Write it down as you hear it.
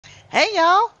Hey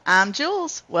y'all, I'm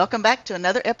Jules. Welcome back to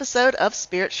another episode of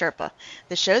Spirit Sherpa,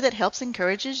 the show that helps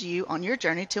encourages you on your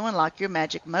journey to unlock your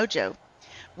magic mojo.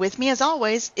 With me as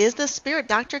always is the spirit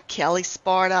doctor Kelly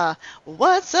Sparta.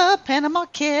 What's up, Panama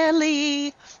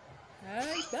Kelly?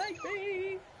 Hi,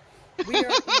 Spicy. We are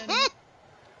in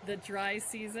the dry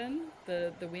season,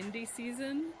 the windy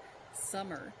season,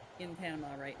 summer in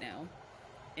Panama right now.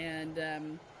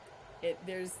 And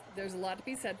there's a lot to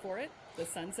be said for it. The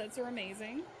sunsets are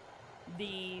amazing.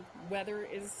 The weather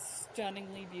is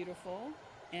stunningly beautiful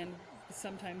and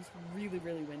sometimes really,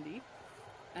 really windy.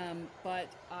 But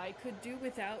I could do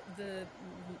without the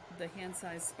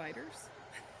hand-sized spiders.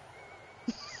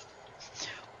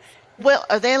 Well,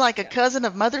 are they like a cousin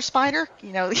of Mother Spider?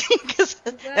 You know, because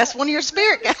that's one of your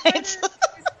spirit guides.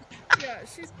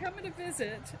 She's coming to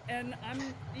visit, and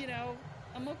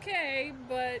I'm okay,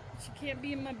 but she can't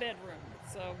be in my bedroom.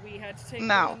 So we had to take the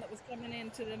one that was coming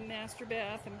into the master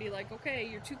bath and be like, okay,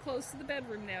 you're too close to the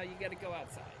bedroom now. You got to go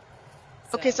outside.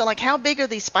 Okay, so like how big are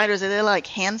these spiders? Are they like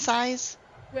hand size?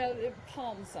 Well,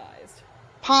 palm-sized.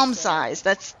 Palm-sized.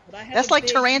 That's like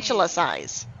tarantula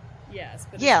size. Yes,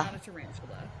 but it's not a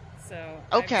tarantula. So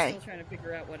I'm still trying to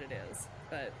figure out what it is.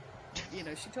 But,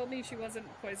 she told me she wasn't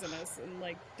poisonous and,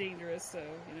 like, dangerous. So,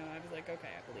 I was like, okay,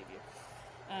 I believe you.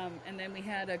 And then we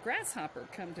had a grasshopper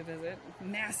come to visit,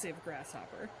 massive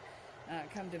grasshopper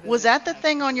come to visit. Was that the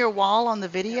thing on your wall on the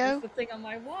video? That was the thing on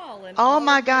my wall. And oh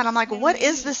my God, I'm like, what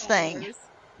is this thing?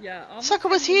 Yeah. Sucker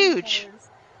was huge.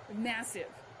 Massive.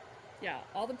 Yeah,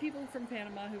 all the people from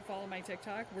Panama who follow my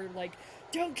TikTok were like,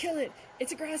 don't kill it.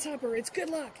 It's a grasshopper. It's good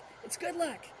luck. It's good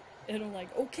luck. And I'm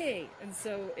like, okay. And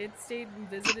so it stayed and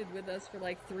visited with us for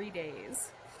like 3 days.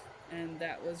 And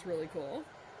that was really cool.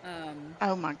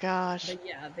 Oh my gosh. But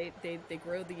yeah, they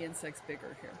grow the insects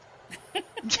bigger here.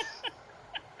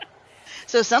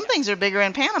 So some things are bigger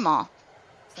in Panama.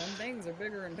 Some things are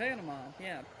bigger in Panama,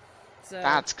 yeah. So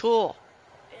that's cool.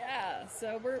 Yeah,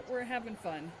 so we're having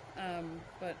fun.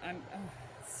 But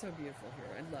it's so beautiful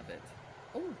here. I love it.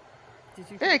 Oh, did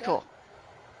you? Very cool.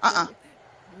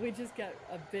 We just got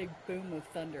a big boom of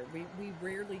thunder. We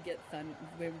rarely get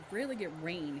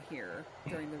rain here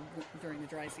during the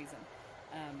dry season.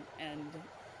 And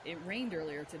it rained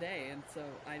earlier today, and so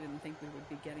I didn't think we would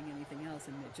be getting anything else,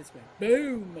 and it just went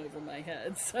boom over my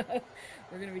head. So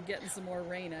we're going to be getting some more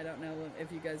rain. I don't know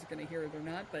if you guys are going to hear it or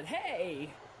not, but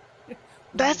hey!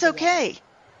 That's okay.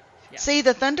 Yeah. See,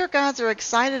 the Thunder Gods are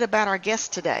excited about our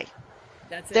guest today.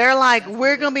 That's it. They're like,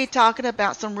 we're going to be talking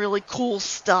about some really cool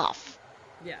stuff.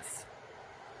 Yes.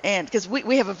 And because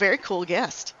we have a very cool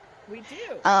guest. We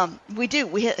do. We do.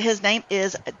 His name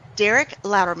is Derek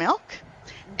Loudermilk.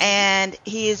 And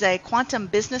he is a quantum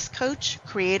business coach,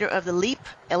 creator of the LEAP,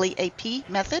 L-E-A-P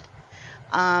method.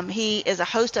 He is a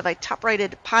host of a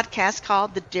top-rated podcast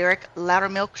called The Derek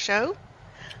Loudermilk Show.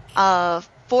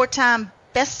 4-time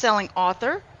best-selling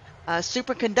author,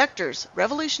 Superconductors,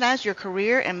 revolutionize your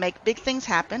career and make big things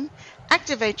happen.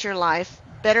 Activate your life,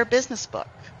 better business book.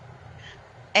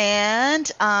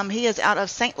 And he is out of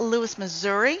St. Louis,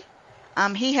 Missouri.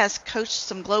 He has coached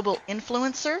some global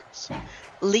influencers,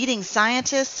 leading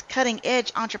scientists,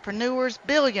 cutting-edge entrepreneurs,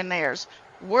 billionaires,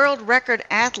 world record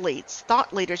athletes,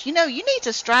 thought leaders. You need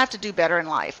to strive to do better in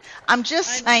life. I'm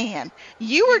just saying.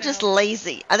 You were just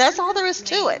lazy. That's all there is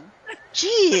to it.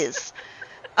 Jeez.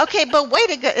 Okay, but wait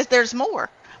a minute. There's more.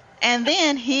 And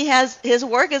then his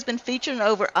work has been featured in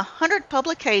over 100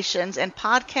 publications and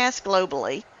podcasts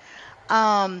globally.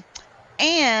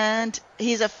 And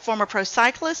he's a former pro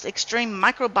cyclist, extreme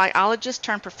microbiologist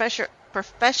turned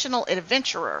professional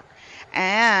adventurer.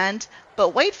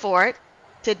 But wait for it.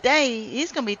 Today,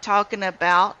 he's going to be talking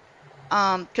about,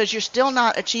 because you're still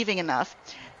not achieving enough.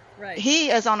 Right.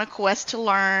 He is on a quest to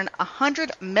learn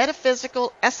 100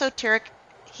 metaphysical, esoteric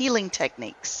healing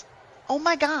techniques. Oh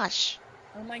my gosh.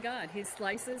 Oh my God. He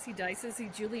slices, he dices, he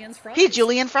julienne fries. He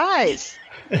julienne fries.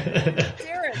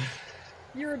 Derek,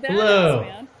 you're a badass,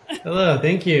 man. Hello.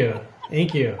 Thank you.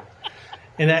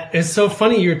 And it's so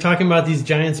funny you're talking about these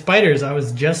giant spiders. I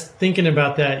was just thinking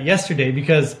about that yesterday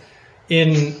because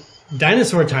in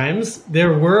dinosaur times,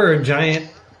 there were giant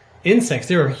insects.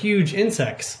 There were huge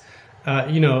insects,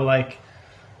 like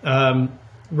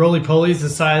roly-polies the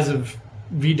size of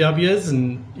VWs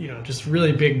and, just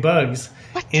really big bugs.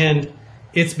 What? And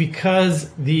it's because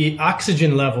the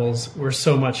oxygen levels were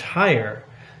so much higher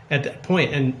at that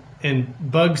point.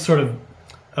 And bugs sort of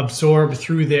absorb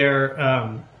through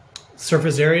their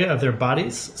surface area of their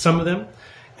bodies, some of them.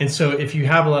 And so if you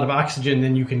have a lot of oxygen,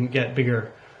 then you can get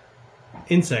bigger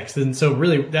insects. And so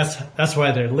really that's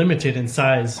why they're limited in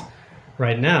size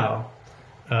right now.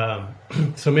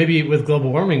 So maybe with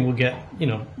global warming, we'll get,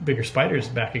 bigger spiders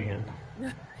back again.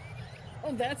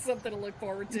 Oh, that's something to look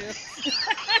forward to.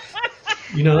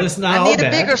 It's not I all need a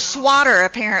bad. bigger swatter,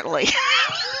 apparently.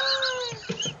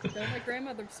 Don't let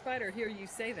grandmother spider hear you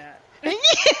say that.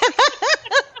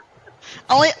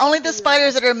 Only the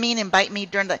spiders that are mean and bite me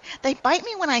they bite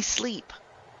me when I sleep.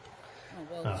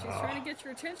 Oh, well, she's trying to get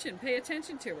your attention. Pay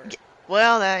attention to her.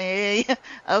 Well,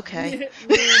 okay.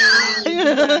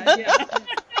 Yeah.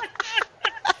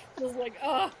 Just like,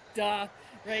 oh, duh.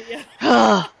 Right,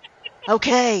 yeah.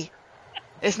 Okay.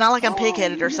 It's not like I'm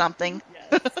pig-headed or something.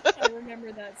 Yes. I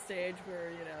remember that stage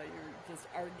where, you're just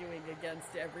arguing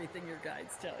against everything your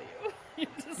guides tell you. You're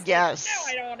just Yes.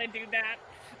 like, no, I don't want to do that.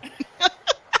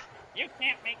 You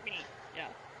can't make me.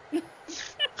 Yeah.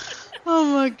 Oh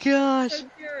my gosh. So,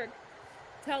 Derek,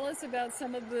 tell us about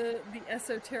some of the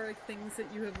esoteric things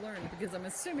that you have learned, because I'm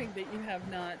assuming that you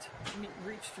have not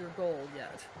reached your goal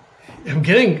yet. I'm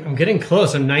getting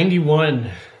close. I'm 91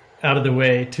 out of the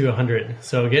way to 100.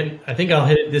 So again, I think I'll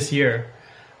hit it this year.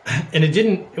 And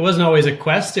it wasn't always a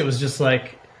quest. It was just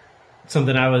like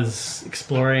something I was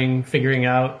exploring, figuring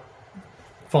out,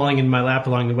 falling in my lap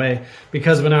along the way.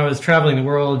 Because when I was traveling the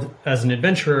world as an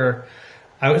adventurer,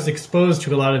 I was exposed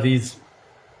to a lot of these,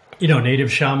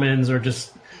 native shamans, or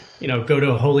just, go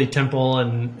to a holy temple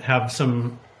and have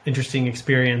some interesting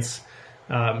experience.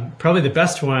 Probably the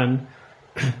best one,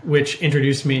 which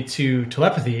introduced me to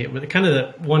telepathy, kind of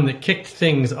the one that kicked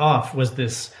things off, was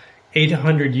this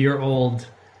 800-year-old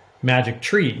magic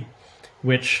tree,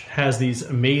 which has these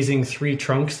amazing 3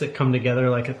 trunks that come together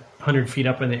like 100 feet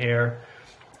up in the air.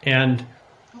 And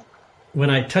when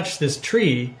I touched this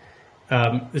tree,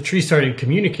 the tree started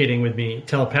communicating with me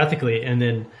telepathically, and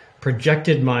then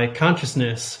projected my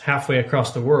consciousness halfway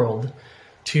across the world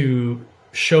to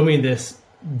show me this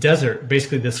desert,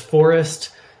 basically this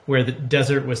forest where the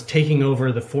desert was taking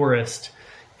over the forest.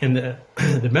 And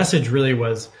the message really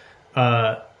was,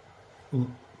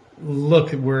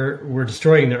 look, we're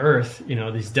destroying the earth.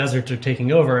 These deserts are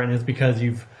taking over, and it's because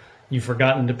you've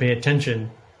forgotten to pay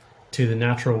attention to the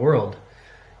natural world.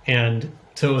 And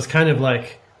so it was kind of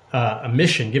like a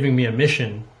mission, giving me a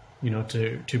mission,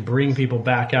 to bring people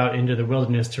back out into the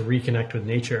wilderness to reconnect with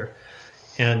nature.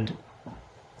 And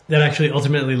that actually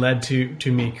ultimately led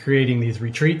to me creating these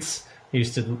retreats. I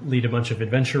used to lead a bunch of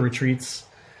adventure retreats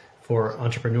for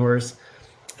entrepreneurs.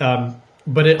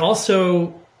 But it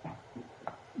also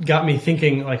got me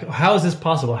thinking, like, how is this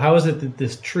possible? How is it that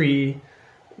this tree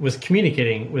was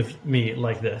communicating with me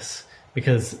like this?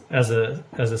 Because as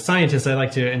a scientist, I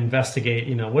like to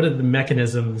investigate, what are the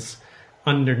mechanisms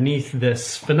underneath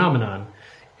this phenomenon?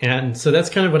 And so that's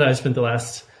kind of what I spent the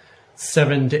last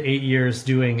 7 to 8 years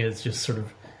doing, is just sort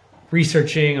of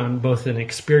researching on both an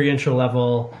experiential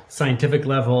level, scientific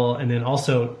level, and then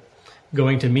also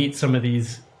going to meet some of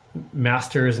these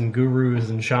masters and gurus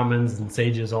and shamans and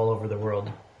sages all over the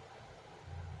world.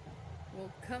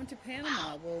 We'll come to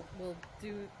Panama. We'll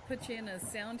put you in a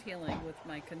sound healing with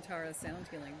my Kantara sound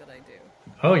healing that I do.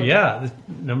 Oh yeah,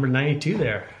 number 92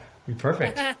 there. Be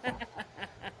perfect.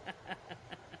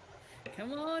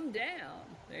 Come on down.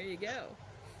 There you go.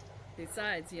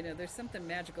 Besides, there's something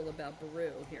magical about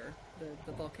Baru here,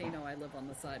 the volcano I live on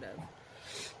the side of.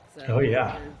 So oh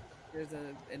yeah. There's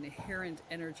an inherent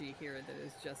energy here that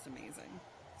is just amazing.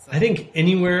 So, I think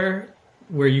anywhere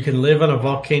where you can live on a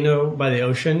volcano by the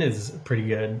ocean is a pretty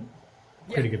good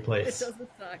place. It doesn't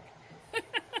suck.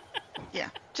 Yeah,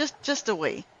 just a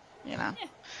wee, Yeah.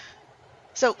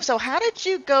 So how did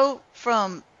you go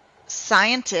from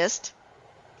scientist,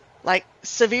 like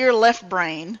severe left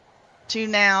brain, to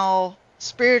now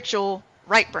spiritual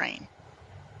right brain?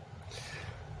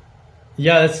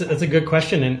 Yeah, that's a good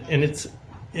question, and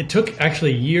it took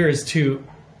actually years to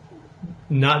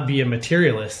not be a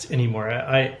materialist anymore.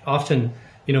 I often,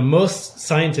 most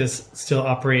scientists still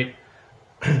operate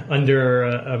under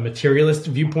a materialist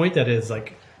viewpoint, that is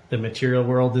like the material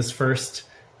world is first,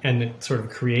 and it sort of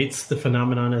creates the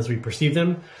phenomenon as we perceive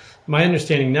them. My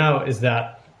understanding now is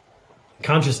that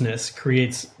consciousness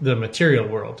creates the material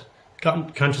world.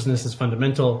 Consciousness is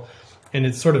fundamental, and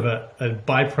it's sort of a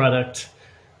byproduct.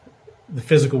 The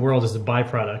physical world is a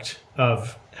byproduct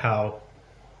of how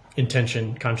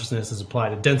intention, consciousness is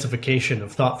applied, a densification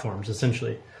of thought forms,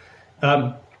 essentially.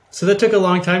 So that took a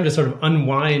long time to sort of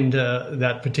unwind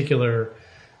that particular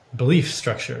belief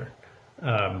structure.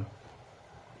 And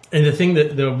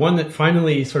the one that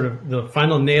finally sort of the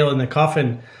final nail in the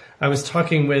coffin, I was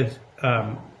talking with,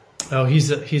 he's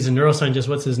a neuroscientist.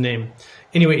 What's his name?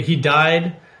 Anyway, he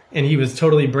died and he was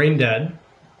totally brain dead.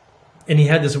 And he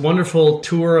had this wonderful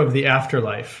tour of the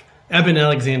afterlife Eben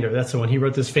Alexander, that's the one. He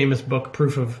wrote this famous book,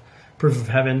 Proof of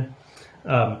Heaven.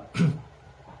 And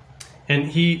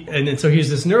so he's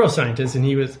this neuroscientist, and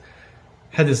he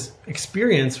had this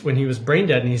experience when he was brain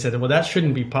dead, and he said, well, that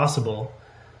shouldn't be possible.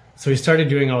 So he started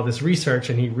doing all this research,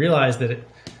 and he realized that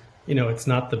it's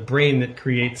not the brain that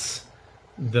creates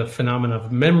the phenomena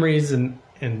of memories, and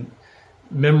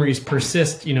memories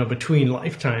persist, between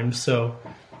lifetimes. So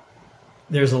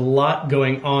there's a lot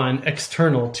going on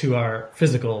external to our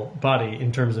physical body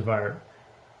in terms of our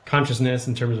consciousness,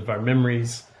 in terms of our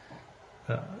memories,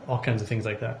 all kinds of things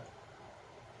like that.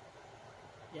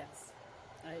 Yes.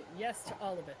 Yes to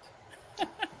all of it.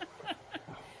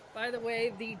 By the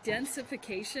way, the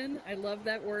densification, I love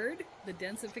that word, the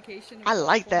densification. I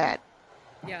like that.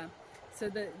 Yeah. So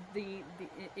the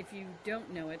if you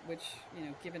don't know it, which,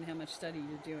 given how much study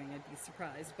you're doing, I'd be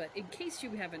surprised. But in case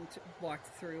you haven't walked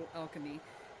through alchemy,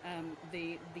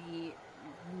 the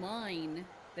line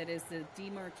that is the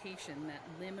demarcation, that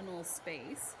liminal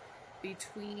space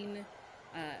between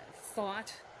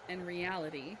thought and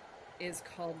reality, is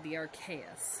called the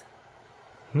archaeus.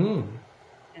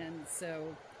 And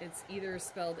so it's either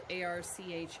spelled Archaeus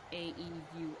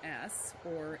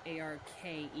or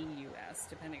Arkeus,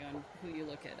 depending on who you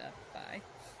look it up by.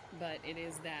 But it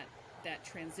is that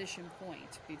transition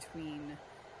point between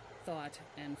thought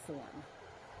and form.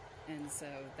 And so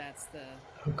that's the...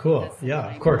 Oh, cool. Yeah,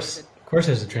 of course. Of course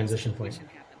there's a transition point.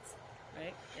 Happens,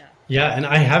 right? Yeah. Yeah, and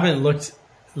I haven't looked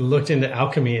into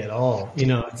alchemy at all.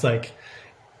 It's like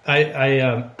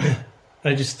I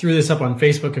just threw this up on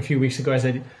Facebook a few weeks ago. I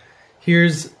said,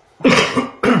 here's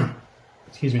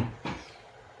excuse me.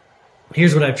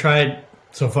 Here's what I've tried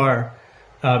so far.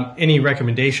 Any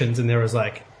recommendations? And there was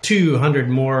like 200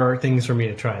 more things for me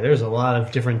to try. There's a lot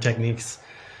of different techniques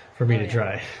for me to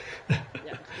try. Yeah,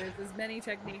 there's as many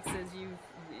techniques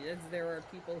as there are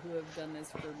people who have done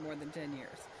this for more than 10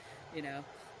 years,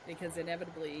 because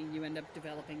inevitably you end up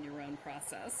developing your own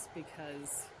process,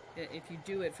 because if you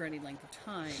do it for any length of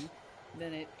time,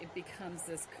 then it becomes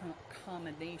this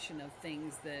combination of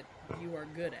things that you are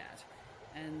good at.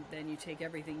 And then you take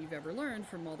everything you've ever learned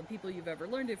from all the people you've ever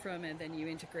learned it from, and then you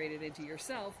integrate it into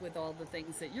yourself with all the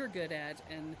things that you're good at,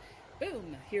 and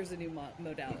boom, here's a new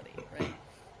modality, right?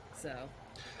 So,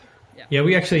 yeah. Yeah,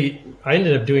 I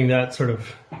ended up doing that sort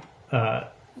of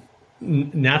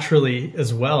naturally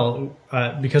as well,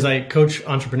 because I coach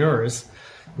entrepreneurs.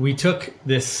 We took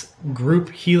this group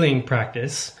healing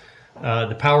practice,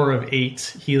 the Power of 8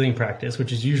 healing practice,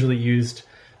 which is usually used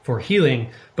for healing.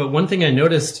 But one thing I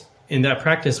noticed in that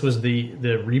practice was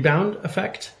the rebound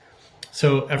effect.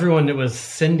 So everyone that was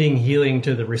sending healing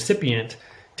to the recipient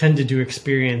tended to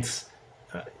experience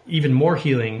even more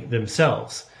healing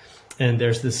themselves. And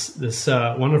there's this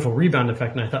wonderful rebound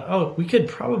effect. And I thought, we could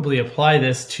probably apply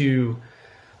this to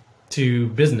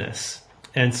business.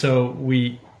 And so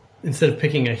instead of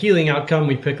picking a healing outcome,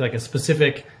 we pick like a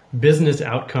specific business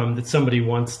outcome that somebody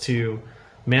wants to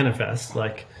manifest,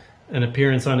 like an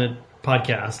appearance on a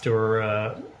podcast or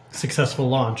a successful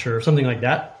launch or something like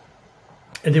that.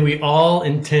 And then we all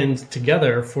intend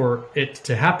together for it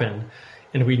to happen.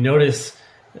 And we notice,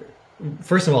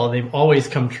 first of all, they've always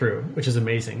come true, which is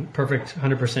amazing. Perfect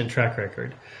 100% track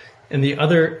record. And the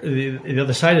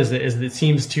other side is that it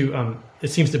seems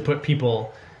to put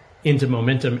people into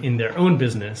momentum in their own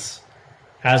business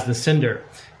as the sender.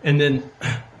 And then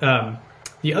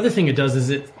the other thing it does is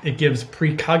it gives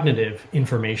precognitive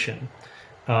information.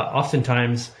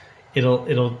 Oftentimes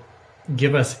it'll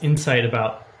give us insight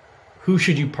about who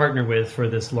should you partner with for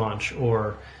this launch,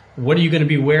 or what are you going to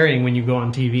be wearing when you go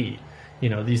on TV.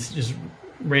 These just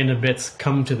random bits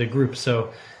come to the group.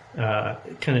 So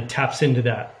it kind of taps into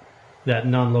that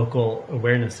non-local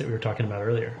awareness that we were talking about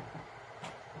earlier.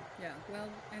 Yeah, well,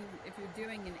 and if you're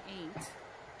doing an 8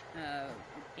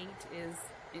 is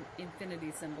an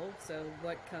infinity symbol, so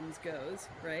what comes goes,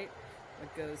 right?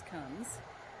 What goes comes.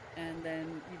 And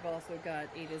then you've also got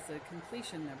 8 as a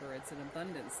completion number. It's an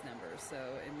abundance number,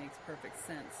 so it makes perfect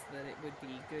sense that it would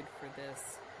be good for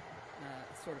this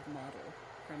sort of model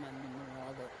from a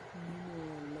numerological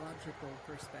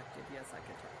perspective. Yes, I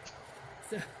could talk.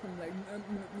 So I'm like,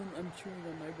 I'm chewing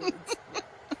on my words.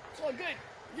 It's all good.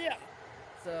 Yeah.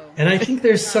 So. And I think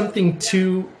there's something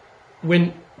to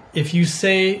if you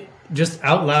say just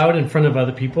out loud in front of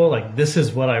other people, like, this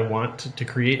is what I want to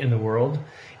create in the world,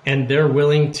 and they're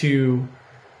willing to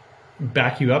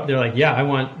back you up. They're like, yeah, I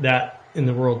want that in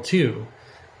the world too.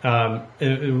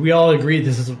 And we all agree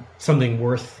this is something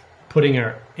worth putting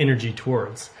our energy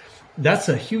towards. That's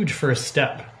a huge first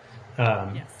step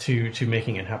yes. to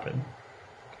making it happen.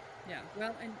 Yeah,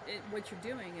 Well, and what you're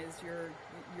doing is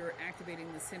you're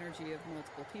activating the synergy of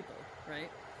multiple people,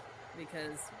 right?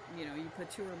 Because you know, you put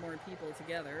two or more people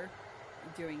together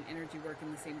doing energy work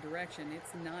in the same direction.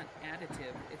 It's not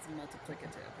additive; it's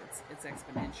multiplicative. It's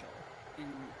exponential in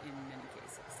many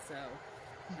cases. So,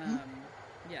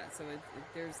 yeah. So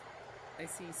there's, I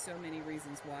see so many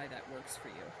reasons why that works for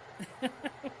you.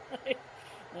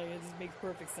 like it just makes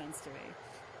perfect sense to me.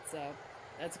 So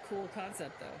that's a cool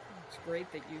concept, though. It's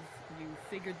great that you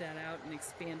figured that out and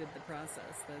expanded the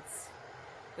process.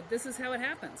 But this is how it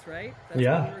happens, right? That's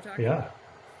what we were talking about.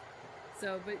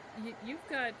 So, but you've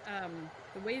got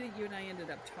the way that you and I ended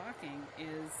up talking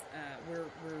is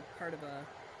we're part of a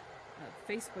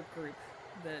Facebook group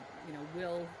that, you know,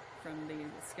 Will from the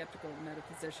Skeptical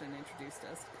Metaphysician introduced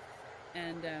us,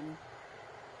 and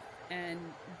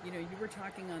you know, you were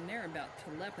talking on there about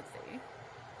telepathy.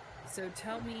 So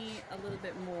tell me a little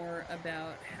bit more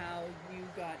about how you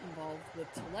got involved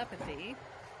with telepathy,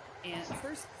 and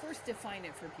first define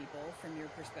it for people from your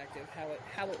perspective,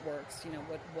 how it works. You know,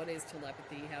 what is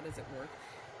telepathy? How does it work?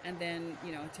 And then,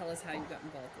 you know, tell us how you got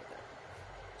involved with it.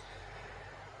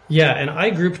 Yeah, and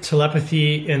I group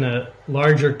telepathy in a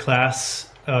larger class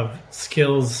of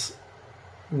skills,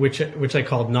 which I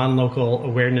called non-local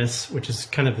awareness, which is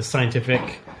kind of the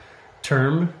scientific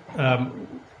term.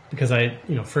 Because I,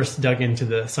 you know, first dug into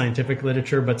the scientific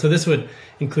literature. But so this would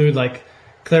include like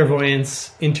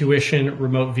clairvoyance, intuition,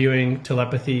 remote viewing,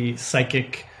 telepathy,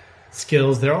 psychic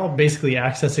skills. They're all basically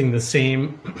accessing the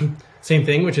same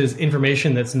thing, which is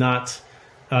information that's not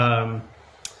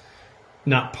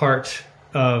part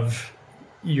of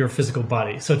your physical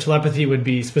body. So telepathy would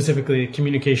be specifically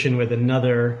communication with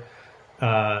another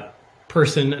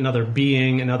person, another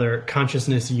being, another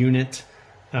consciousness unit.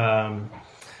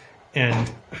 And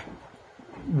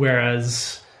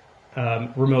whereas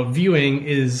remote viewing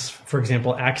is, for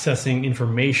example, accessing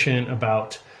information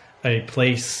about a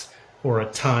place or a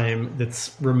time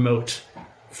that's remote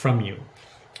from you.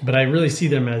 But I really see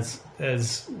them as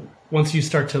once you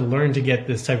start to learn to get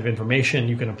this type of information,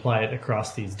 you can apply it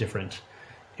across these different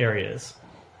areas.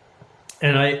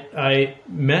 And I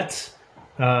met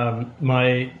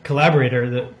my collaborator,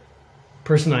 the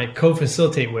person I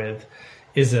co-facilitate with,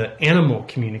 is an animal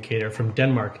communicator from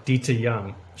Denmark, Dita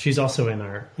Young. She's also in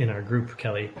our group,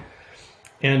 Kelly.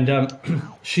 And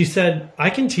she said, I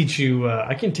can teach you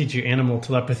animal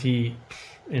telepathy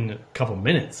in a couple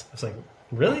minutes. I was like,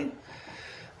 really?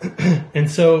 And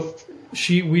so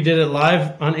we did it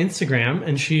live on Instagram,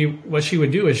 and what she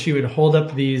would do is she would hold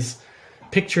up these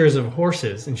pictures of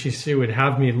horses, and she would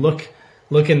have me look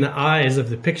in the eyes of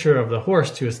the picture of the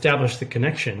horse to establish the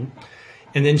connection.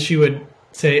 And then she would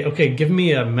say, okay, give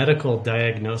me a medical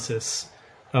diagnosis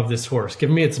of this horse. Give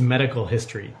me its medical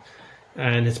history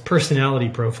and its personality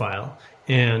profile,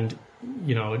 and,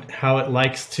 you know, how it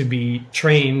likes to be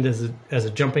trained as a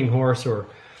jumping horse,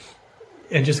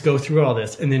 and just go through all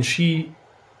this. And then she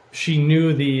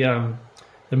knew the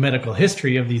medical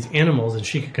history of these animals, and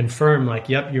she could confirm, like,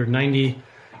 yep, you're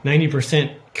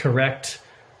 90% correct,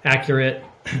 accurate.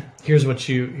 Here's what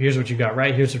you got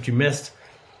right. Here's what you missed.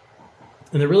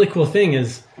 And the really cool thing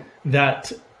is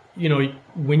that, you know,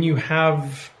 when you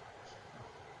have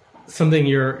something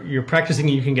you're practicing,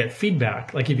 you can get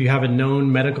feedback. Like if you have a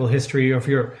known medical history,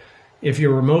 or if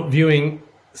you're remote viewing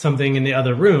something in the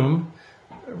other room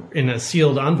in a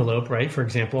sealed envelope, right, for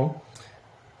example,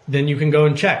 then you can go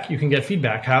and check. You can get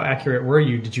feedback. How accurate were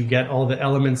you? Did you get all the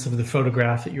elements of the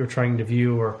photograph that you were trying to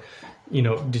view? Or, you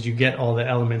know, did you get all the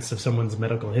elements of someone's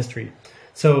medical history?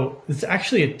 So it's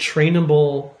actually a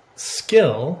trainable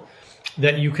skill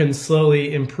that you can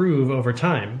slowly improve over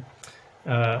time,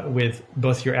 with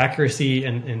both your accuracy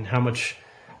and how much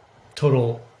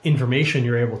total information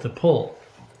you're able to pull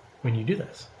when you do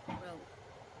this. Well,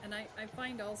 and I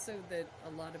find also that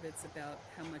a lot of it's about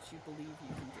how much you believe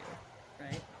you can do,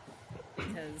 right?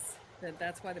 Because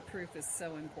that's why the proof is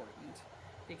so important,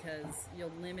 because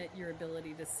you'll limit your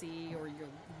ability to see, or you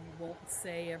won't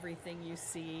say everything you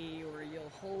see, or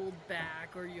you'll hold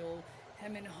back, or you'll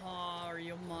hem and haw, or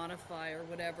you'll modify or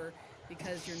whatever,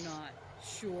 because you're not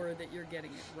sure that you're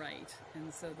getting it right.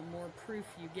 And so the more proof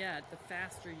you get, the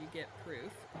faster you get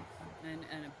proof,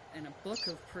 and a book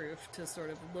of proof to sort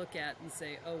of look at and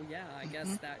say, oh yeah, I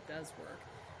guess that does work.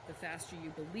 The faster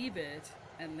you believe it,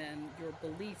 and then your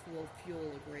belief will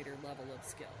fuel a greater level of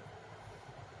skill.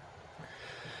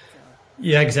 So.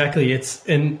 Yeah, exactly. It's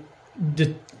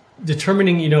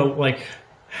determining, you know, like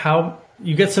how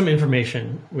you get some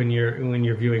information when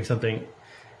you're viewing something,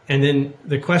 and then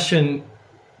the question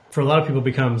for a lot of people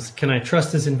becomes, can I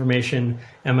trust this information?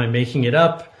 Am I making it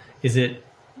up? Is it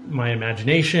my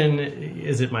imagination?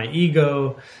 Is it my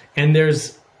ego? And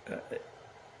there's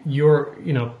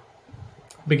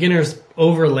beginners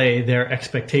overlay their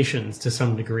expectations to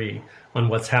some degree on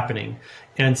what's happening.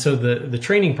 And so the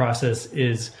training process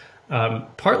is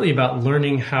partly about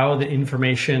learning how the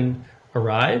information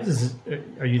arrives.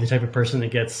 Are you the type of person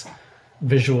that gets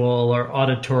visual or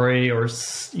auditory or,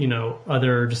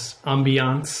 other just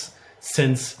ambiance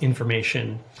sense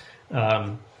information?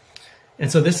 And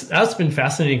so that's been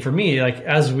fascinating for me. Like,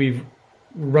 as we've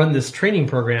run this training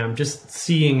program, just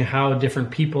seeing how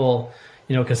different people,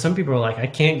 because some people are like, I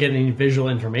can't get any visual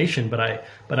information, but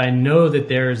I know that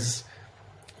there's,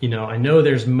 I know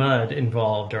there's mud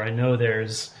involved, or I know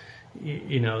there's,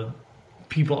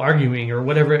 people arguing, or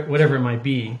whatever it might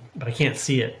be, but I can't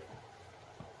see it.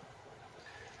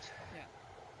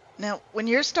 Now, when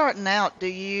you're starting out, do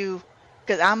you?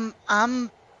 Because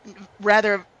I'm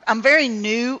very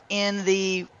new in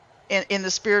the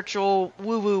spiritual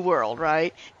woo-woo world,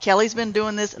 right? Kelly's been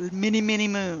doing this many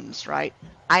moons, right?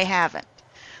 I haven't.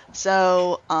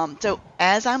 So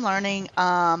as I'm learning,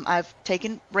 I've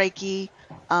taken Reiki.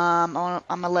 I'm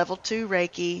a level 2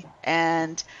 Reiki,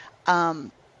 and I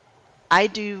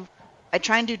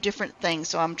try and do different things.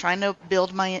 So I'm trying to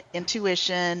build my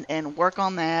intuition and work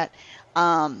on that.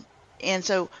 And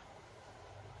so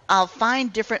I'll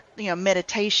find different,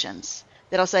 meditations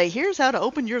that'll say, here's how to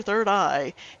open your third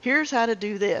eye. Here's how to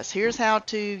do this. Here's how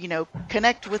to,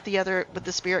 connect with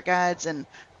the spirit guides and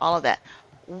all of that.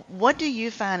 What do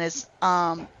you find is,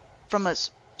 from a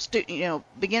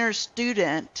beginner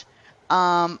student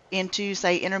into,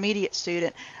 say, intermediate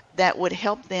student, that would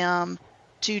help them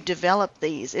to develop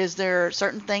these? Is there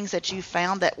certain things that you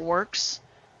found that works?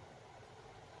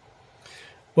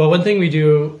 Well, one thing we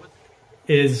do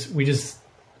is we just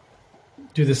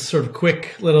do this sort of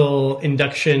quick little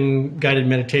induction guided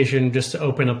meditation just to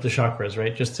open up the chakras,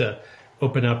 right? Just to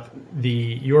open up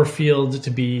your field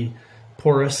to be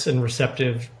porous and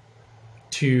receptive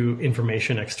to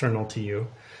information external to you.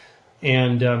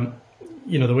 And,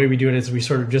 the way we do it is we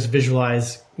sort of just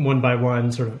visualize one by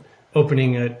one, sort of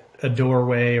opening a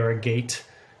doorway or a gate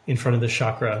in front of the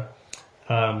chakra,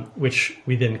 which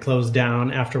we then close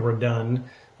down after we're done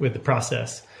with the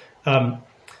process. But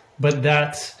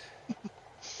that's...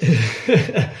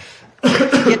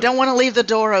 You don't want to leave the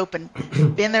door open.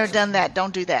 Been there, done that.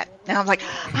 Don't do that. Now I'm like,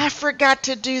 I forgot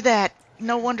to do that.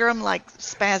 No wonder I'm like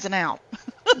spazzing out.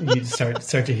 You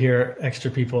start to hear extra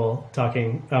people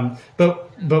talking.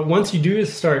 But once you do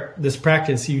start this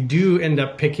practice, you do end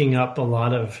up picking up a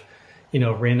lot of,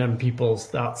 random people's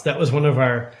thoughts. That was one of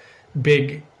our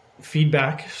big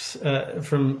feedbacks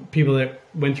from people that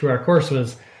went through our course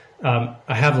was, I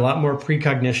have a lot more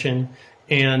precognition,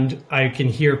 and I can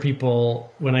hear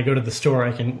people when I go to the store.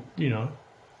 I can,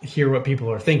 hear what people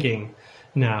are thinking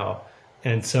now.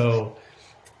 And so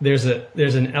there's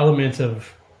an element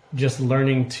of just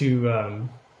learning to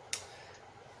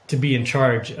be in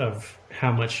charge of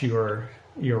how much you're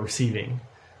receiving.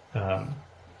 But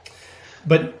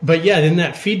yeah, then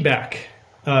that feedback,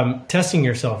 testing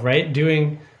yourself, right?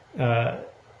 Doing,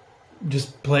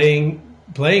 just playing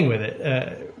with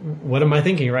it. What am I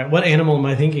thinking, right? What animal am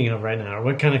I thinking of right now? Or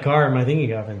what kind of car am I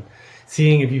thinking of? And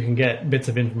seeing if you can get bits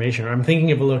of information. Or I'm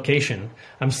thinking of a location.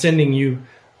 I'm sending you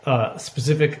a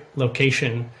specific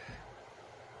location.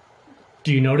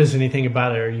 Do you notice anything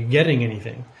about it? Are you getting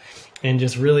anything? And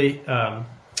just really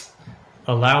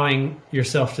allowing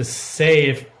yourself to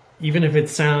say, even if it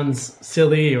sounds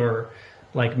silly or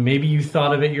like maybe you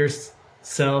thought of it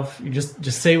yourself, you just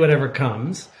say whatever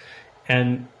comes,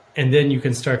 and then you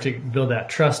can start to build that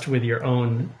trust with your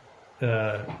own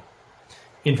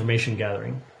information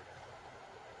gathering.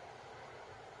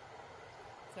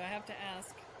 So I have to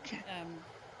ask,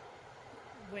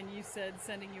 when you said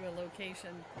sending you a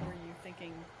location, were you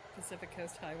thinking Pacific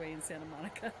Coast Highway in Santa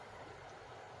Monica?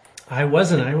 I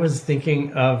wasn't. I was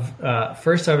thinking of,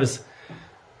 first I was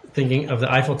thinking of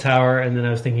the Eiffel Tower, and then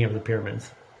I was thinking of the pyramids.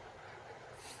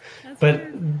 That's But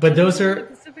weird. but those Where are the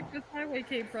Pacific Coast Highway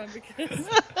came from, because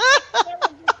that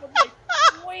one just was like,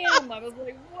 wham! I was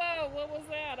like, whoa, what was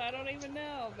that? I don't even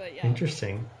know. But yeah.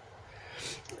 interesting.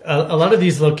 A lot of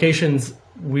these locations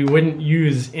we wouldn't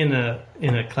use in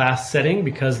a class setting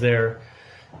because they're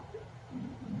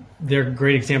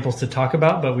great examples to talk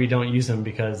about, but we don't use them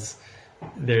because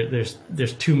there's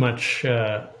too much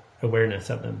awareness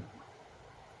of them.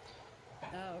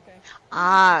 Oh, okay.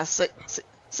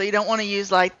 So you don't want to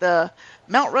use like the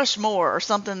Mount Rushmore or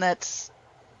something that's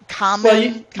common. Well,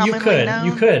 you commonly known?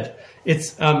 You could.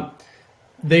 It's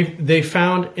they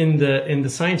found in the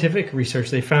scientific research,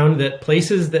 they found that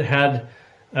places that had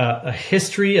a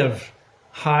history of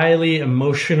highly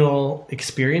emotional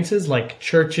experiences like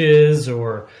churches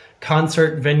or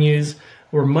concert venues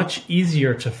were much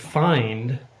easier to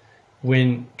find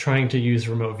when trying to use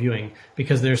remote viewing,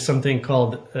 because there's something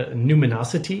called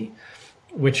numinosity,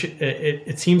 which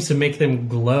it seems to make them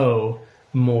glow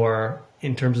more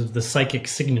in terms of the psychic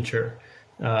signature.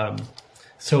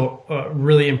 So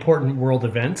really important world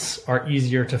events are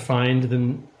easier to find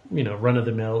than,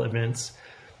 run-of-the-mill events.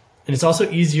 And it's also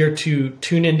easier to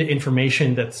tune into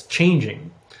information that's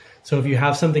changing. So if you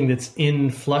have something that's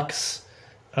in flux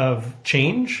of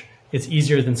change, it's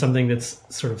easier than something that's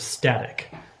sort of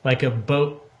static. Like a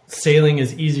boat sailing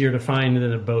is easier to find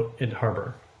than a boat in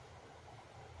harbor.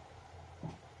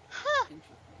 Huh.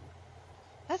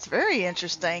 That's very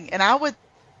interesting. And I would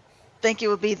think it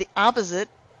would be the opposite,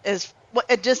 as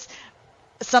just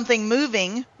something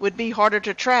moving would be harder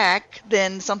to track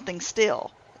than something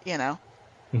still,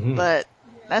 Mm-hmm. But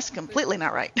Yeah, that's completely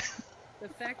not right. the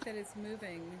fact that it's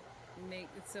moving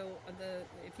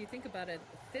if you think about it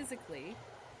physically,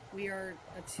 we are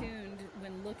attuned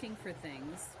when looking for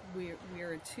things. We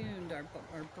are attuned.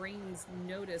 Our brains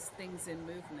notice things in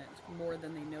movement more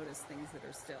than they notice things that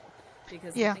are still,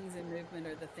 because the Yeah. things in movement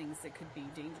are the things that could be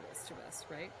dangerous to us,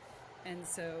 right? And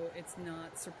so it's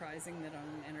not surprising that on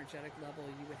an energetic level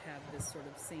you would have this sort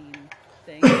of same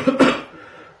thing.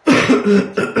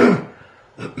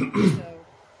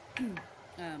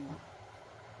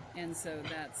 So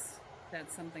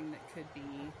that's something that could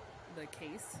be the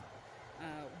case,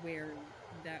 where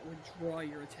that would draw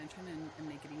your attention and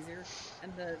make it easier.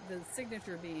 And the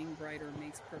signature being brighter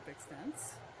makes perfect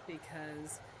sense,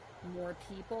 because more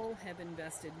people have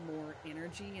invested more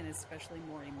energy, and especially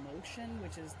more emotion,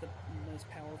 which is the most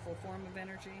powerful form of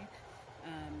energy,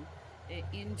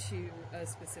 into a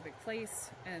specific place,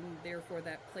 and therefore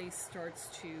that place starts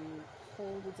to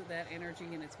hold that energy,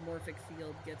 and its morphic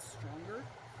field gets stronger,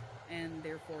 and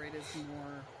therefore it is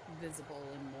more visible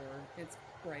and it's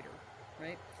brighter,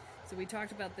 right? So we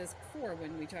talked about this before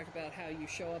when we talked about how you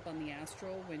show up on the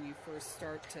astral when you first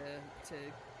start to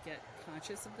get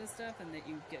conscious of this stuff, and that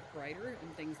you get brighter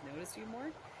and things notice you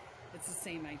more. It's the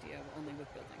same idea, only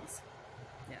with buildings.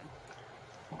 Yeah.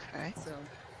 Okay. So.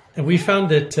 And we found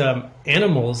that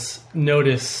animals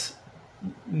notice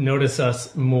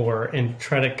us more and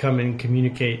try to come and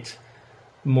communicate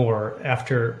more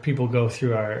after people go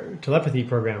through our telepathy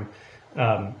program,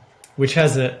 which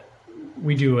has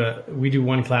we do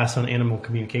one class on animal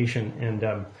communication,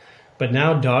 and but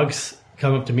now dogs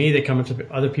come up to me, they come up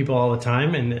to other people all the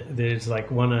time, and they just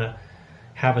like want to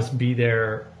have us be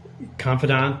their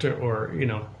confidant or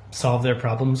solve their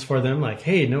problems for them. Like,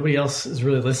 hey, nobody else is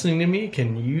really listening to me.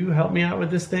 Can you help me out with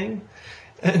this thing?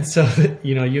 And so,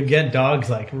 you get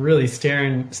dogs like really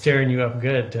staring you up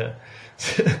good to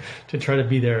try to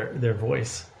be their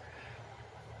voice.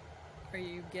 Are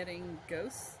you getting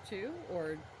ghosts too,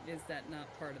 or is that not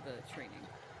part of the training?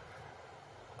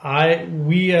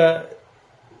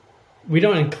 We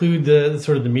don't include the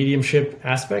sort of the mediumship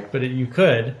aspect, but you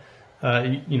could.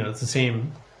 It's the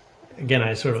same. Again,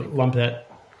 I sort of lump that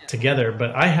together,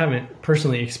 but I haven't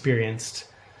personally experienced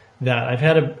that. I've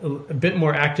had a bit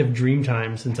more active dream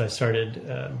time since I started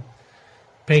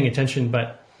paying attention,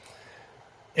 but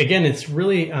again, it's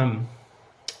really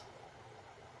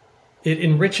it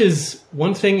enriches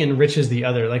one thing, enriches the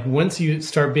other. Like once you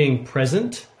start being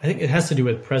present, I think it has to do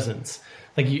with presence.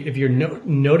 Like if you're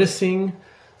noticing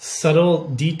subtle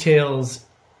details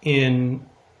in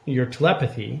your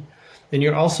telepathy, then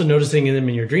you're also noticing them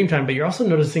in your dream time, but you're also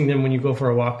noticing them when you go for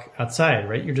a walk outside,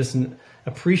 right? You're just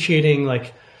appreciating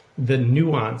like the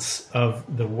nuance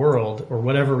of the world or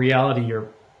whatever reality your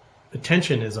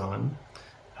attention is on.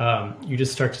 You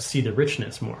just start to see the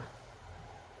richness more.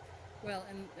 Well,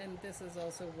 and this is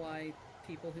also why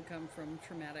people who come from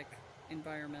traumatic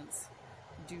environments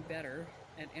do better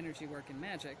at energy work and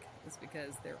magic, is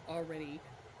because they're already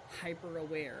hyper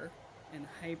aware and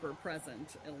hyper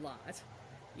present a lot.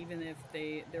 Even if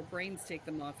their brains take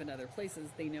them off in other places,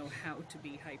 they know how to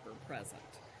be hyper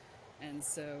present. And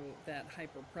so that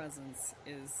hyper presence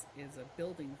is a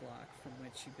building block from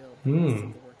which you build the rest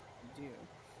of the work that you do.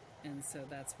 And so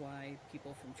that's why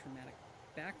people from traumatic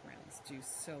backgrounds do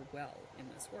so well in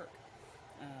this work.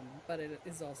 But it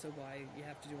is also why you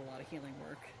have to do a lot of healing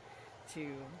work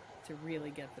to really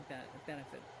get the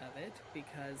benefit of it,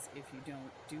 because if you don't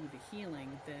do the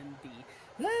healing, then the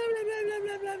blah, blah, blah,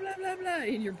 blah, blah, blah, blah, blah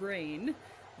in your brain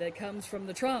that comes from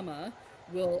the trauma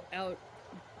will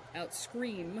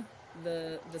out-scream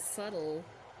the subtlety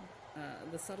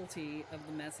of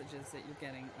the messages that you're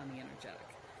getting on the energetic.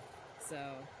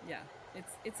 So yeah,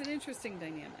 it's an interesting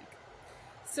dynamic.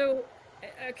 So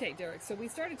Okay, Derek. So we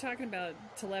started talking about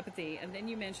telepathy, and then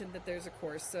you mentioned that there's a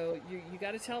course. So you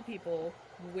got to tell people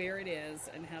where it is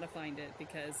and how to find it,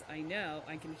 because I know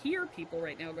I can hear people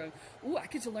right now going, "Ooh, I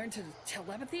get to learn to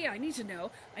telepathy. I need to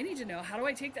know. I need to know. How do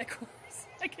I take that course?"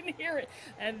 I can hear it,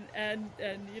 and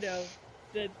you know,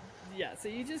 that yeah. So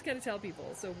you just got to tell people.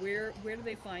 So where do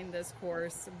they find this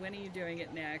course? When are you doing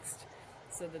it next?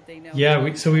 So that they know. Yeah,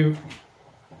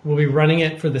 we'll be running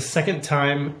it for the second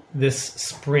time this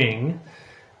spring.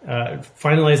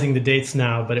 Finalizing the dates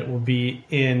now, but it will be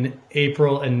in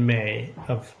April and May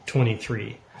of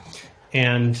 23.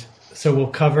 And so we'll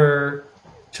cover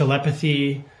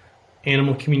telepathy,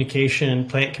 animal communication,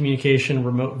 plant communication,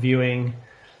 remote viewing,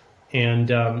 and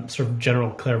sort of general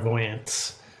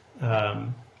clairvoyance,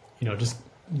 just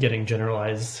getting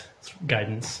generalized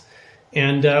guidance.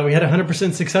 And we had a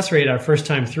 100% success rate our first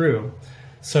time through.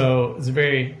 So it's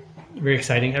very, very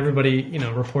exciting. Everybody,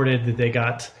 reported that they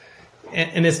got,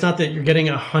 and it's not that you're getting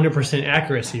 100%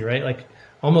 accuracy, right? Like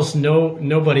almost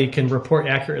nobody can report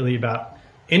accurately about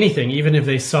anything, even if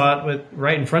they saw it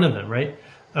right in front of them, right?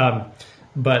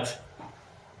 But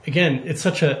again, it's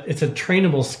a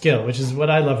trainable skill, which is what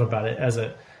I love about it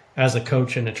as a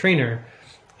coach and a trainer.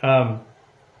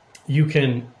 You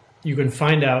can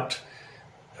find out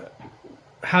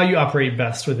how you operate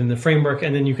best within the framework,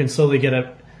 and then you can slowly get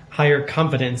a higher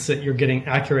confidence that you're getting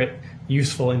accurate,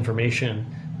 useful information.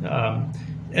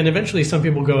 And eventually some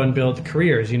people go and build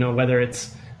careers, whether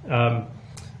it's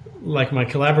like my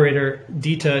collaborator,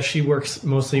 Dita, she works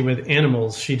mostly with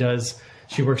animals. She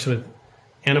works with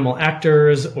animal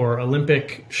actors or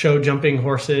Olympic show jumping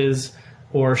horses,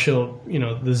 or she'll,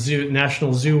 the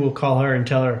National Zoo will call her and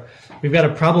tell her, "We've got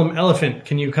a problem elephant.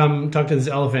 Can you come talk to this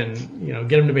elephant and,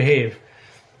 get him to behave?"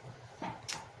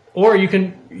 Or you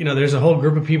can, there's a whole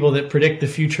group of people that predict the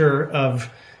future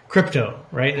of crypto,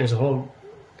 right? There's a whole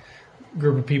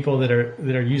group of people that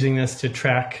are using this to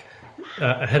track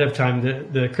ahead of time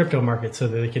the crypto market so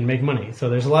that they can make money. So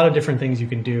there's a lot of different things you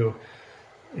can do.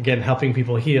 Again, helping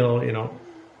people heal,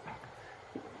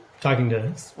 talking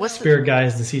to spirit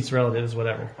guides, deceased relatives,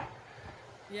 whatever.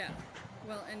 Yeah.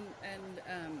 Well, and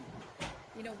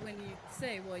when you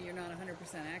say, well, you're not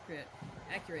 100%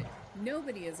 accurate,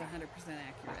 nobody is 100%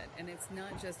 accurate. And it's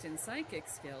not just in psychic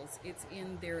skills, it's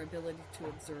in their ability to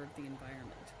observe the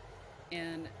environment.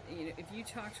 And if you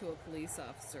talk to a police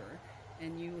officer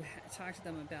and you talk to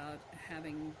them about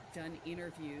having done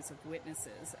interviews of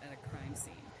witnesses at a crime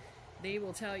scene, they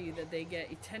will tell you that they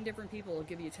get 10 different people will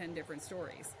give you 10 different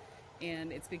stories.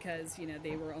 And it's because,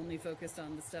 they were only focused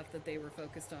on the stuff that they were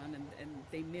focused on, and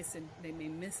they may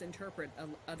misinterpret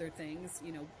other things.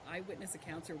 Eyewitness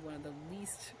accounts are one of the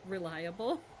least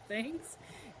reliable things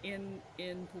in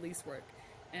police work.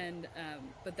 And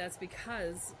but that's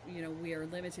because we are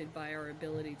limited by our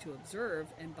ability to observe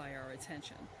and by our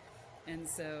attention, and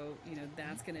so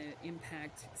that's going to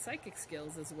impact psychic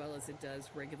skills as well as it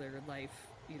does regular life.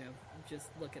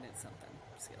 Just looking at something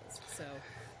skills.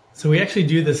 So we actually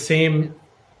do the same.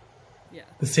 Yeah.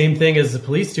 The same thing as the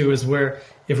police do is where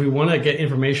if we want to get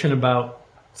information about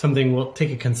something, we'll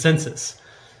take a consensus.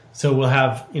 So we'll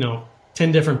have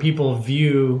 10 different people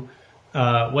view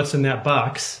what's in that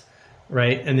box.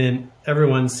 Right. And then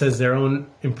everyone says their own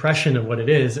impression of what it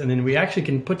is. And then we actually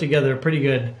can put together a pretty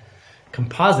good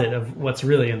composite of what's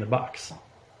really in the box.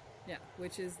 Yeah.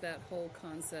 Which is that whole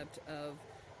concept of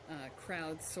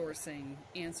crowdsourcing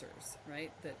answers,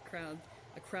 right? That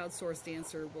a crowdsourced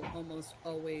answer will almost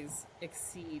always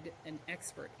exceed an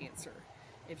expert answer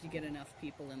if you get enough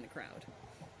people in the crowd.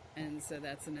 And so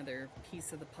that's another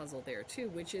piece of the puzzle there too,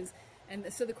 which is, and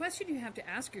so the question you have to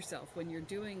ask yourself when you're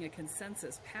doing a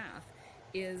consensus path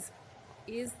is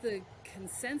the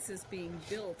consensus being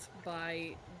built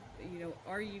by,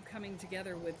 are you coming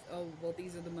together with, oh, well,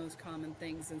 these are the most common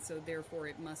things, and so therefore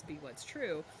it must be what's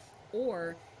true,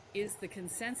 or is the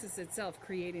consensus itself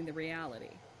creating the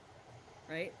reality,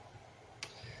 right?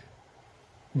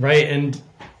 Right, and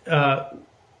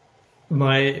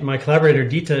my collaborator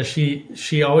Dita,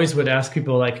 she always would ask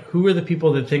people, like, who are the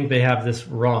people that think they have this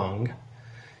wrong?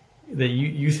 That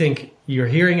you think you're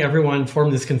hearing everyone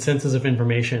form this consensus of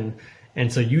information,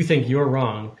 and so you think you're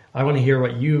wrong. I want to hear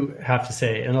what you have to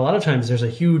say. And a lot of times there's a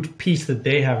huge piece that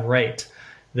they have right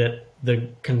that the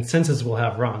consensus will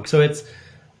have wrong. So it's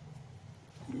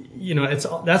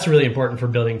that's really important for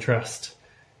building trust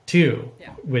too.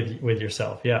 Yeah. with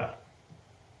yourself. Yeah.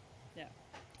 Yeah.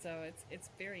 So it's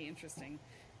very interesting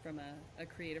from a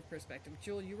creative perspective.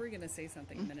 Jewel, you were going to say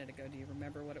something a minute ago. Do you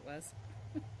remember what it was?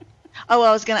 Oh,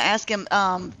 I was going to ask him,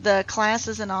 the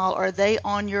classes and all, are they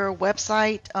on your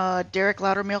website,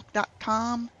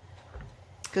 derekloudermilk.com?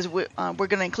 because we're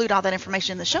going to include all that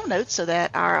information in the show notes so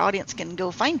that our audience can go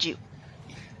find you.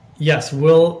 Yes,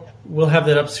 we'll have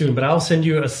that up soon, but I'll send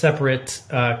you a separate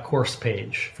course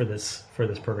page for this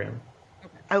program.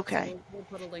 Okay. So we'll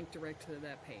put a link direct to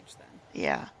that page then.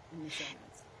 Yeah. In the show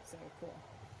notes. So cool.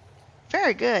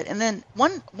 Very good. And then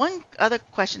one other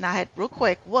question I had real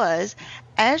quick was,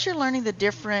 as you're learning the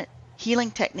different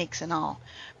healing techniques and all,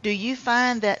 do you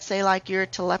find that, say, like your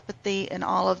telepathy and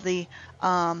all of the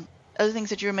other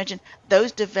things that you mentioned,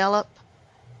 those develop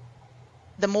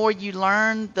the more you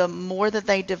learn, the more that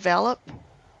they develop,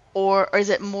 or is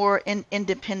it more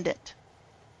independent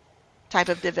type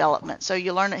of development? So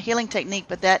you learn a healing technique,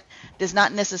 but that does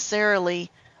not necessarily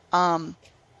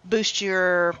boost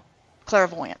your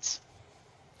clairvoyance.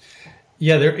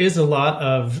 Yeah, there is a lot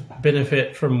of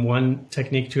benefit from one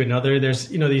technique to another. There's,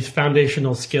 these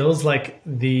foundational skills like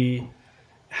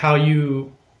how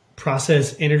you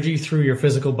process energy through your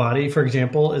physical body, for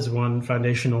example, is one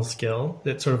foundational skill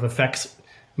that sort of affects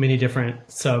many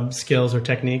different sub skills or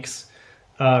techniques.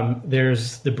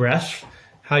 There's the breath,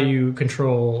 how you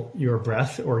control your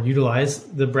breath or utilize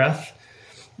the breath.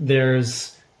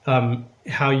 There's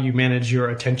how you manage your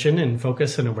attention and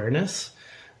focus and awareness.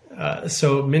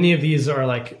 So many of these are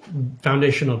like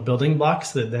foundational building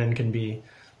blocks that then can be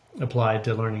applied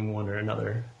to learning one or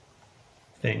another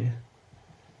thing.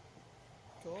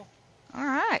 Cool. All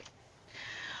right.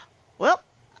 Well,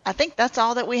 I think that's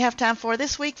all that we have time for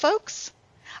this week, folks.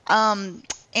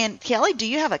 And Kelly, do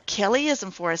you have a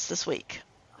Kellyism for us this week?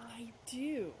 I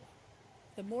do.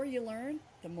 The more you learn,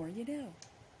 the more you know.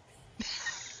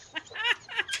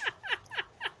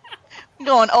 I'm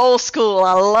going old school.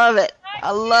 I love it.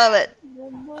 I love it.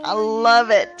 I love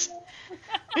it.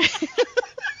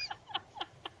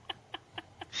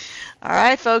 All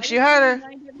right, folks, you heard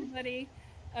her.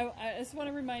 I just want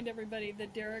to remind everybody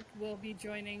that Derek will be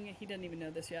joining. He doesn't even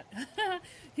know this yet.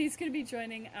 He's going to be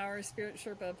joining our Spirit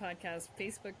Sherpa podcast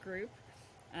Facebook group.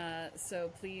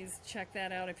 So please check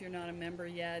that out if you're not a member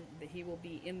yet. He will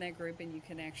be in that group, and you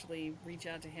can actually reach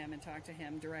out to him and talk to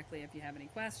him directly if you have any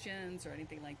questions or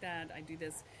anything like that. I do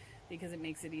this because it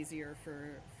makes it easier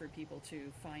for people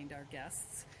to find our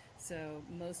guests. So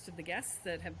most of the guests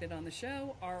that have been on the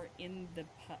show are in the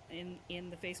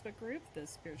Facebook group, the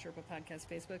Spirit Sherpa podcast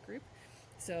Facebook group.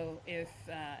 So if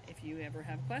you ever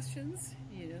have questions,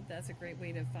 that's a great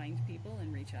way to find people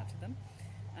and reach out to them.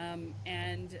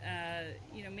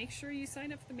 Make sure you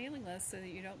sign up for the mailing list so that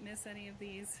you don't miss any of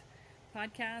these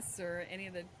podcasts or any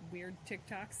of the weird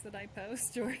TikToks that I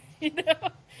post, or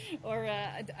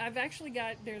I've actually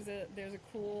got there's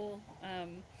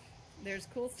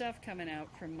cool stuff coming out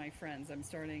from my friends. I'm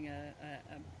starting a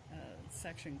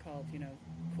section called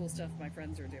cool stuff my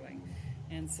friends are doing,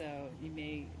 and so you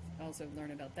may also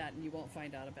learn about that, and you won't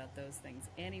find out about those things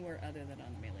anywhere other than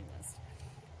on the mailing list.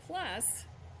 Plus.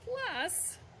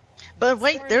 But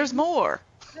wait, there's more.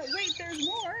 Wait, there's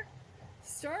more.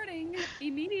 Starting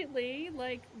immediately,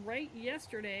 like right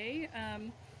yesterday,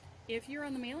 if you're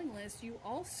on the mailing list, you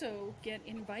also get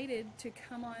invited to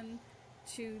come on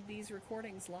to these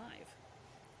recordings live.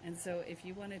 And so if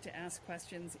you wanted to ask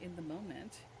questions in the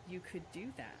moment, you could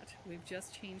do that. We've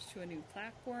just changed to a new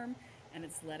platform, and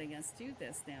it's letting us do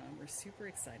this now, and we're super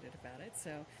excited about it.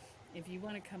 So if you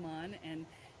want to come on, and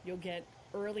you'll get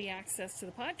early access to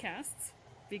the podcasts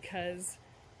because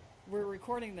we're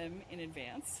recording them in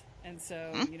advance. And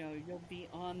so, you'll be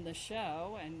on the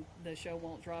show, and the show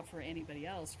won't drop for anybody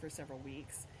else for several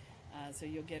weeks. So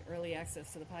you'll get early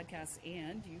access to the podcast,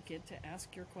 and you get to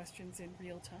ask your questions in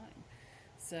real time.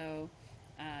 So,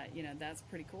 that's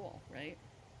pretty cool, right?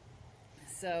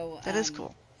 So that is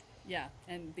cool. Yeah,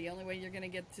 and the only way you're going to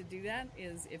get to do that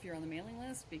is if you're on the mailing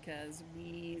list, because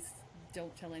we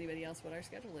don't tell anybody else what our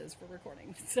schedule is for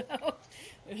recording. So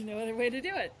there's no other way to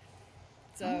do it.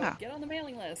 So get on the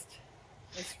mailing list.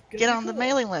 Get on the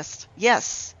mailing list.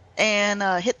 Yes. And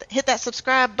hit that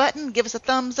subscribe button. Give us a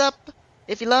thumbs up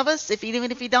if you love us.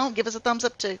 Even if you don't, give us a thumbs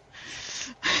up too.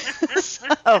 Because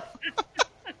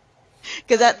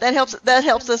that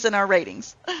helps us in our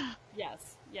ratings.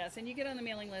 Yes, and you get on the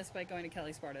mailing list by going to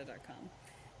kellysparta.com,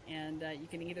 and you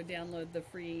can either download the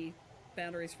free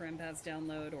Boundaries for Empaths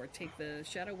download, or take the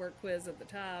shadow work quiz at the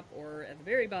top, or at the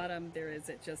very bottom there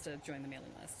is just a join the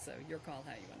mailing list. So your call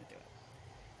how you want to do it.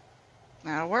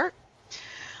 That'll work.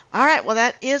 All right, well,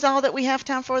 that is all that we have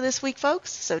time for this week,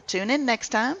 folks. So tune in next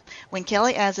time when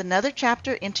Kelly adds another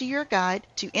chapter into your guide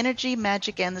to energy,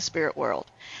 magic, and the spirit world.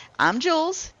 I'm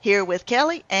Jules, here with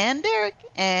Kelly and Derek,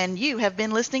 and you have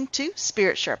been listening to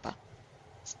Spirit Sherpa.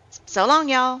 So long,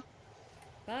 y'all.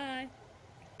 Bye.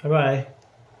 Bye-bye.